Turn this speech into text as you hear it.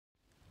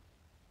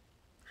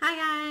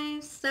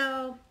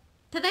So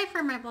today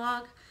for my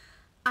vlog,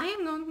 I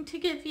am going to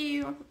give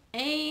you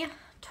a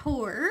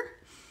tour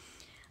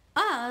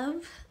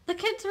of the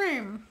kids'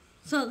 room.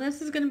 So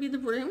this is going to be the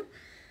room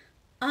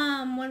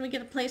when we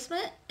get a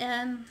placement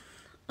and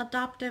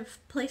adoptive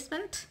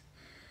placement.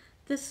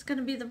 This is going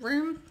to be the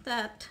room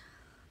that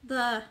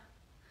the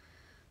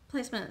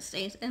placement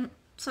stays in.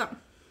 So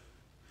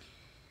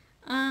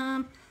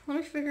let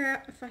me figure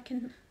out if I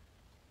can.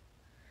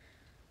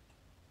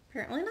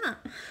 Apparently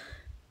not.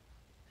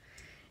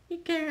 You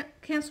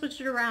can't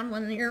switch it around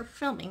when you're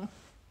filming.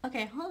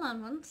 Okay, hold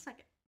on one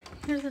second.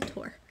 Here's a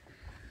tour.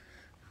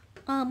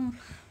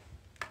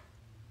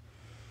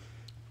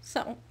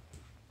 So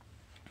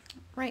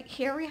right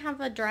here we have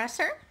a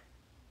dresser,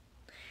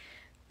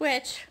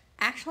 which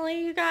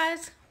actually, you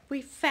guys,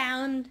 we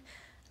found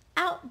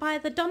out by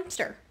the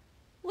dumpster.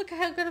 Look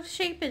how good of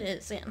shape it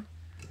is in.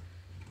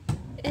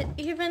 It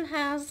even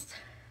has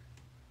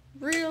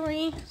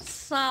really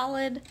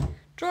solid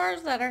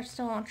drawers that are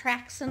still on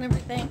tracks and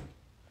everything.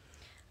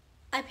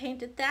 I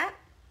painted that.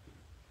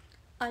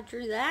 I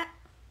drew that.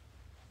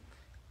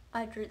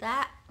 I drew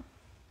that.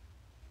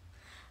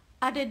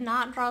 I did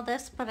not draw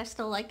this, but I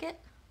still like it.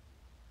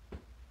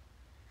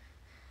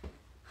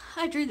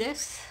 I drew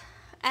this.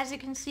 As you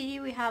can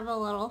see, we have a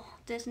little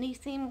Disney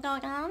theme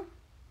going on.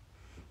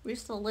 We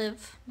still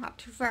live not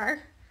too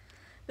far.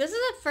 This is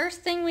the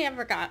first thing we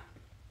ever got.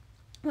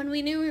 When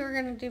we knew we were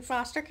going to do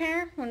foster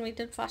care, when we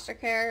did foster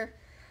care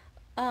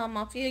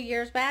a few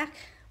years back,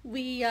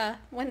 we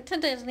went to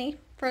Disney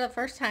for the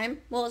first time.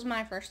 Well, it was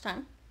my first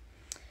time.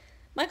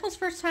 Michael's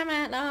first time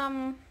at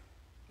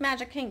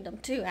Magic Kingdom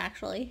too,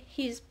 actually.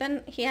 He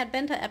had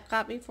been to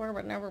Epcot before,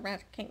 but never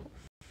Magic Kingdom.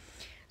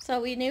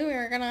 So we knew we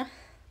were gonna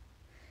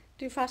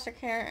do foster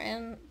care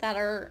and that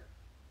our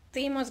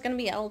theme was gonna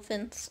be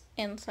elephants,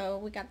 and so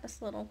we got this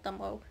little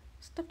Dumbo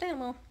stuffed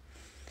animal.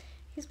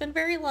 He's been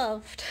very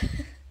loved.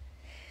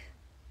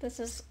 This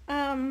is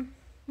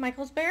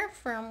Michael's bear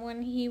from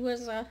when he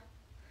was a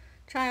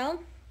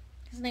child.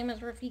 His name is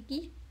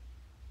Rafiki.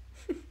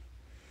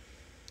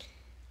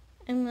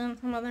 And then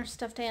some other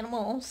stuffed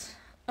animals.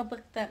 A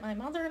book that my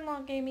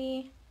mother-in-law gave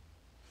me.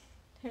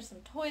 Here's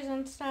some toys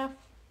and stuff.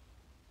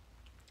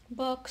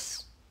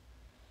 Books.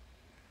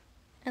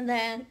 And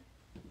then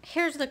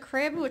here's the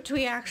crib, which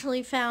we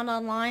actually found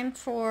online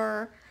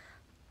for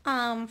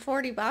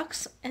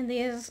 $40. And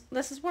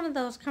this is one of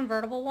those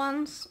convertible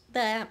ones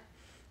that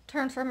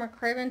turns from a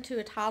crib into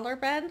a toddler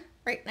bed.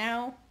 Right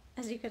now,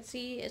 as you can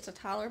see, it's a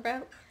toddler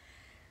bed.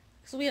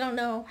 So we don't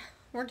know.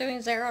 We're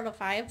doing 0 to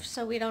 5,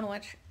 so we don't know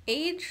which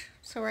age.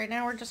 So right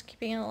now we're just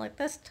keeping it like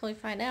this until we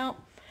find out.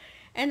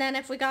 And then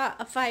if we got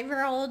a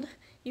 5-year-old,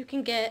 you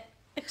can get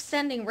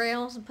extending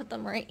rails and put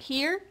them right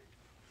here.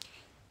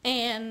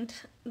 And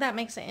that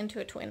makes it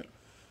into a twin.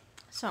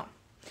 So,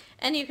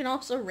 and you can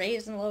also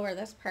raise and lower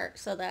this part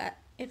so that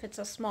if it's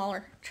a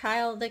smaller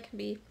child, they can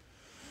be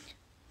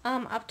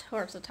up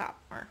towards the top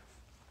more.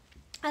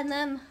 And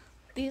then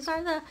these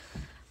are the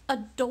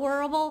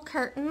adorable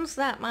curtains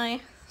that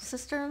my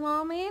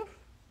sister-in-law made.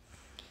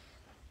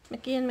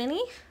 Mickey and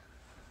Minnie.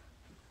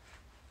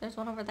 There's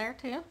one over there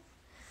too.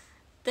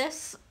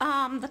 This,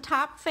 the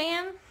top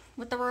fan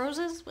with the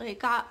roses, I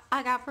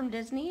got from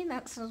Disney.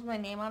 That says my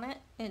name on it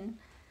in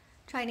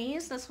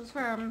Chinese. This was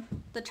from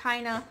the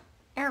China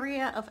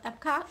area of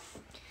Epcot.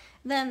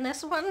 Then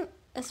this one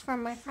is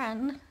from my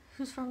friend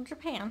who's from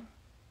Japan.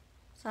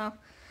 So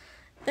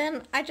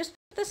then I just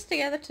put this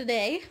together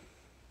today.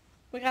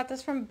 We got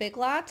this from Big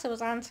Lots. It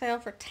was on sale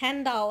for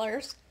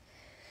 $10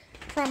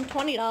 from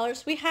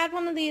 $20. We had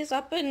one of these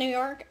up in New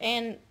York,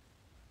 and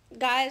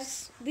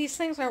guys, these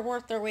things are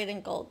worth their weight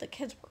in gold. The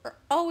kids were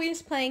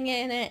always playing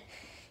in it.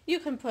 You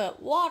can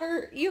put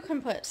water, you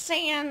can put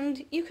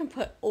sand, you can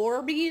put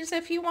Orbeez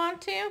if you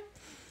want to.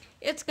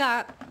 It's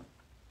got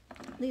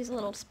these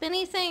little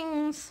spinny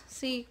things.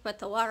 See, you put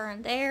the water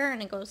in there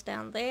and it goes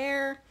down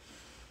there.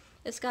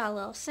 It's got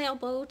little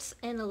sailboats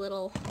and a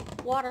little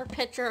water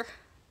pitcher.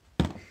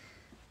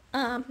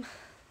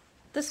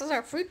 This is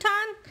our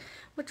futon,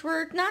 which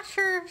we're not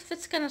sure if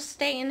it's gonna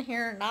stay in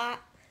here or not.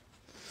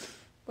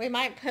 We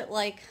might put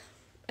like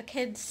a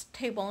kid's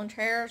table and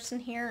chairs in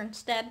here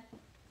instead.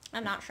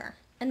 I'm not sure.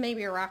 And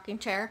maybe a rocking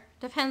chair.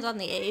 Depends on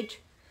the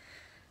age.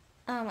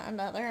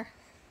 Another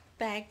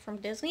bag from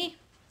Disney.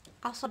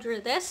 Also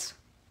drew this.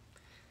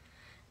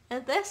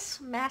 And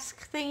this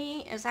mask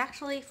thingy is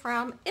actually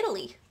from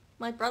Italy.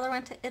 My brother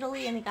went to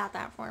Italy and he got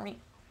that for me.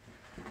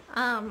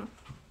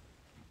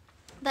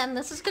 Then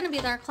this is going to be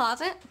their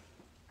closet.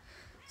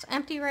 It's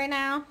empty right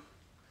now.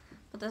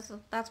 But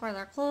that's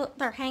where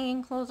their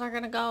hanging clothes are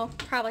going to go.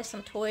 Probably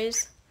some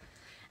toys.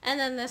 And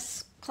then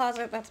this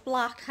closet that's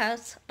blocked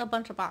has a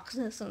bunch of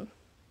boxes and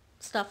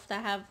stuff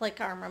that have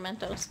like our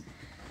mementos.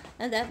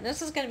 And then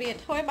this is going to be a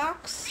toy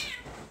box.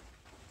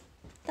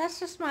 That's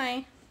just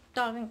my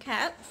dog and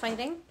cat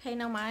fighting. Pay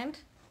no mind.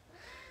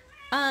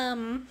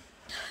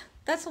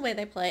 That's the way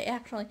they play,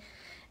 actually.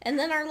 And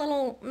then our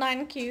little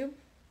 9-cube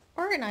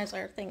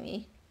organizer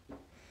thingy.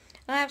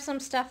 I have some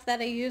stuff that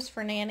I use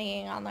for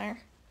nannying on there.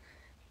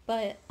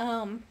 But,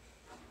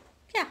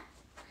 yeah.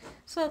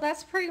 So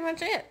that's pretty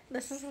much it.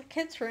 This is the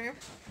kids' room.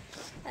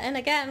 And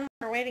again,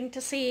 we're waiting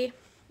to see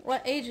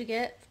what age you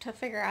get to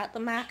figure out the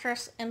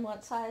mattress and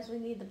what size we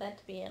need the bed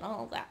to be and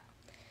all of that.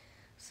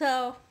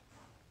 So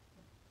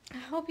I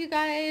hope you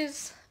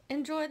guys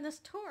enjoyed this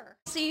tour.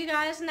 See you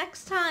guys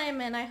next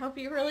time, and I hope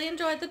you really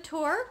enjoyed the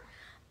tour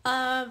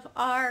of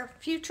our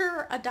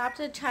future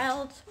adopted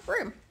child's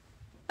room.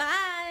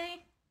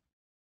 Bye!